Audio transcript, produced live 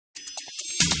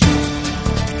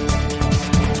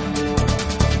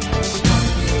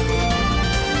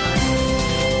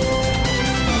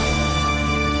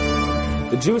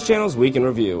Jewish Channel's Week in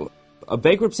Review. A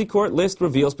bankruptcy court list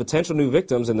reveals potential new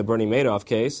victims in the Bernie Madoff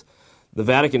case. The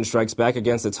Vatican strikes back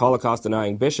against its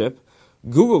Holocaust-denying bishop.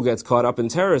 Google gets caught up in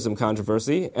terrorism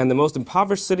controversy. And the most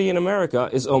impoverished city in America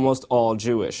is almost all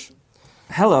Jewish.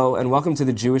 Hello, and welcome to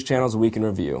the Jewish Channel's Week in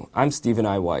Review. I'm Stephen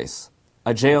I. Weiss.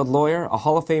 A jailed lawyer, a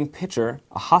Hall of Fame pitcher,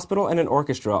 a hospital, and an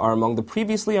orchestra are among the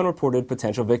previously unreported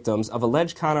potential victims of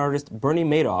alleged con artist Bernie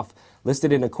Madoff,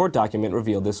 listed in a court document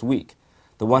revealed this week.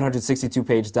 The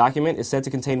 162-page document is said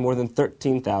to contain more than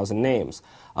 13,000 names.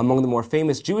 Among the more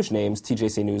famous Jewish names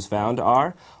TJC News found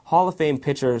are Hall of Fame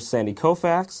pitcher Sandy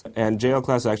Koufax and jail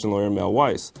class action lawyer Mel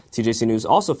Weiss. TJC News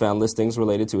also found listings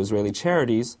related to Israeli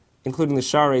charities, including the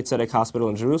Shaarei Tzedek Hospital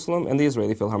in Jerusalem and the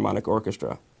Israeli Philharmonic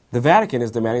Orchestra. The Vatican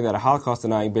is demanding that a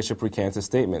Holocaust-denying bishop recant his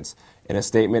statements. In a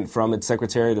statement from its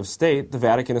Secretariat of State, the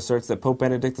Vatican asserts that Pope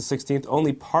Benedict XVI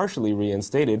only partially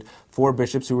reinstated 4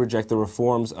 bishops who reject the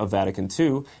reforms of Vatican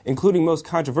II, including most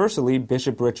controversially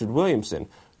Bishop Richard Williamson,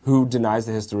 who denies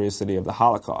the historicity of the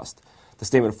Holocaust. The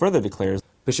statement further declares,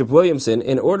 Bishop Williamson,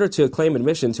 in order to claim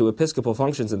admission to episcopal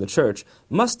functions in the Church,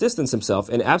 must distance himself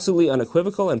in absolutely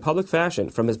unequivocal and public fashion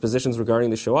from his positions regarding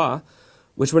the Shoah,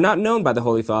 which were not known by the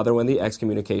Holy Father when the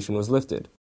excommunication was lifted.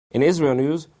 In Israel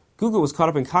news, Google was caught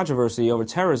up in controversy over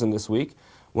terrorism this week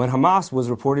when Hamas was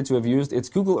reported to have used its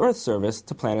Google Earth service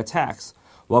to plan attacks.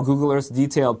 While Google Earth's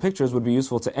detailed pictures would be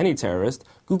useful to any terrorist,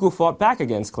 Google fought back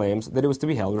against claims that it was to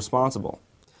be held responsible.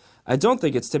 I don't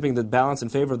think it's tipping the balance in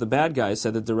favor of the bad guys,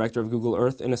 said the director of Google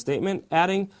Earth in a statement,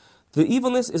 adding, the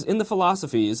evilness is in the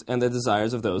philosophies and the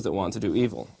desires of those that want to do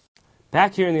evil.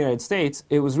 Back here in the United States,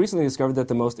 it was recently discovered that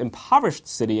the most impoverished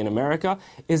city in America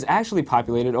is actually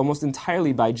populated almost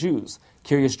entirely by Jews.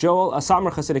 Kiryas Joel, a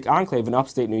Satmar Hasidic enclave in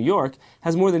upstate New York,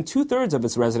 has more than 2/3 of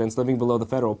its residents living below the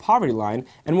federal poverty line,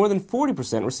 and more than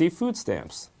 40% receive food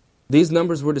stamps. These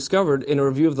numbers were discovered in a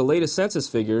review of the latest census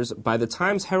figures by the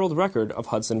Times Herald-Record of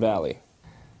Hudson Valley.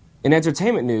 In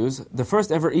entertainment news, the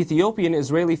first ever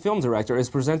Ethiopian-Israeli film director is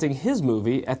presenting his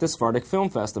movie at the Sephardic Film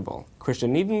Festival.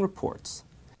 Christian Needon reports.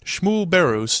 Shmuel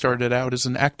Beru started out as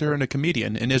an actor and a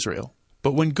comedian in Israel,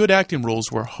 but when good acting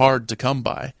roles were hard to come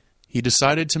by, he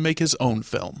decided to make his own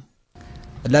film.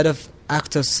 A lot of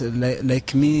actors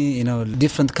like me,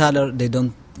 different color, they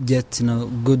don't get,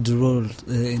 good role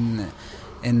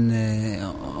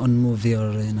on movie or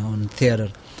on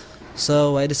theater.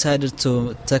 So I decided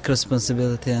to take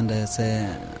responsibility and I say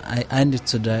I need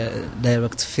to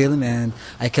direct film and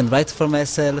I can write for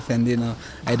myself and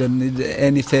I don't need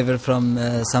any favor from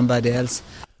somebody else.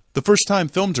 The first-time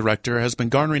film director has been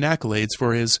garnering accolades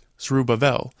for his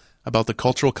Zerubbabel, about the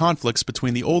cultural conflicts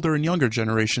between the older and younger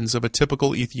generations of a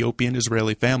typical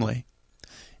Ethiopian-Israeli family.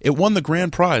 It won the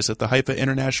grand prize at the Haifa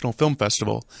International Film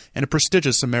Festival and a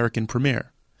prestigious American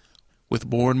premiere. With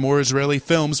more and more Israeli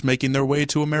films making their way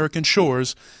to American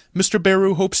shores, Mr.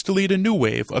 Beru hopes to lead a new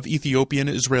wave of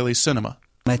Ethiopian-Israeli cinema.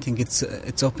 I think it's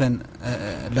open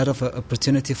a lot of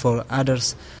opportunity for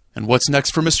others. And what's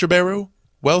next for Mr. Beru?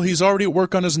 Well, he's already at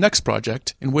work on his next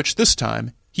project, in which this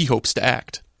time he hopes to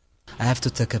act. I have to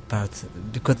take a part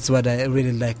because it's what I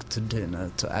really like to do,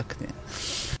 to act. Yeah.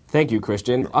 Thank you,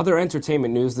 Christian. Other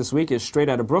entertainment news this week is straight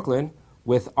out of Brooklyn,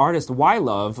 with artist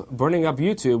Y-Love burning up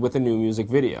YouTube with a new music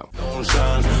video.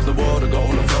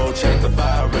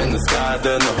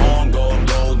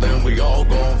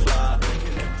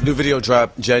 New video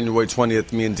dropped January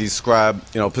 20th. Me and D Scribe,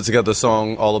 put together a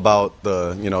song all about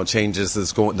the, changes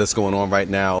that's going on right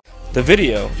now. The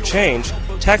video, Change,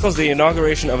 tackles the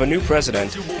inauguration of a new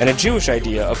president and a Jewish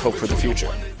idea of hope for the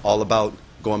future. All about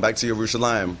going back to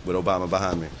Jerusalem with Obama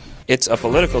behind me. It's a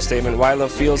political statement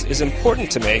Y-Love feels is important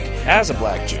to make as a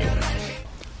black Jew.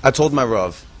 I told my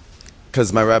Rav,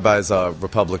 because my rabbi is a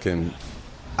Republican,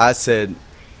 I said,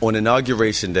 on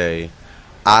Inauguration Day,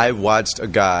 I watched a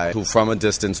guy who from a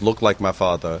distance looked like my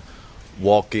father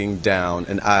walking down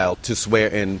an aisle to swear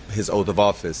in his oath of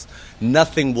office.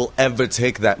 Nothing will ever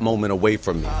take that moment away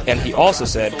from me. And he also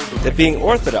said that being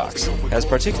Orthodox has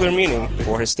particular meaning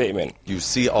for his statement. You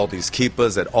see all these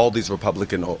keepers at all these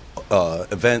Republican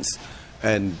events,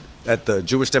 and at the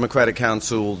Jewish Democratic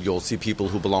Council, you'll see people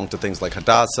who belong to things like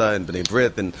Hadassah and B'nai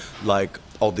B'rith and like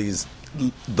all these,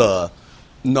 the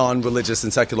non-religious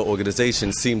and secular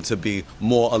organizations seem to be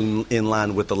more in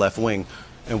line with the left wing.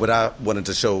 And what I wanted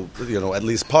to show, at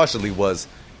least partially, was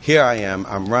here I am,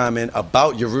 I'm rhyming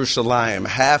about Yerushalayim,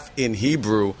 half in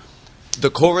Hebrew.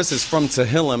 The chorus is from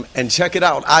Tehillim, and check it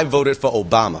out, I voted for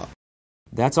Obama.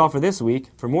 That's all for this week.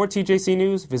 For more TJC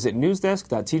news, visit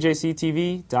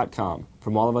newsdesk.tjctv.com.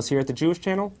 From all of us here at the Jewish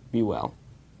Channel, be well.